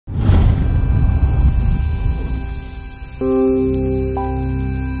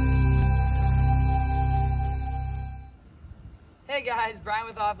Brian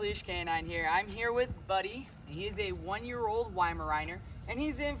with Off-Leash K9 here. I'm here with Buddy. He is a 1-year-old Weimaraner, and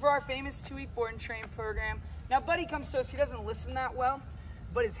he's in for our famous 2-week board and train program. Now, Buddy comes to us, he doesn't listen that well,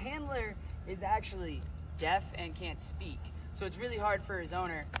 but his handler is actually deaf and can't speak. So it's really hard for his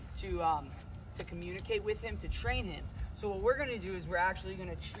owner to communicate with him, to train him. So what we're gonna do is we're actually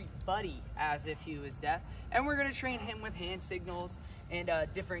gonna treat Buddy as if he was deaf, and we're gonna train him with hand signals and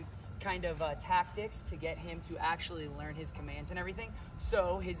different kind of tactics to get him to actually learn his commands and everything,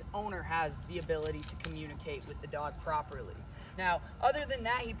 so his owner has the ability to communicate with the dog properly. Now, other than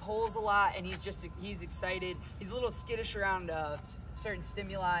that, he pulls a lot and he's excited. He's a little skittish around certain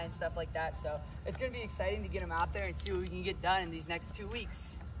stimuli and stuff like that, so it's gonna be exciting to get him out there and see what we can get done in these next 2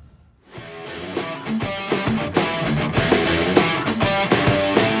 weeks.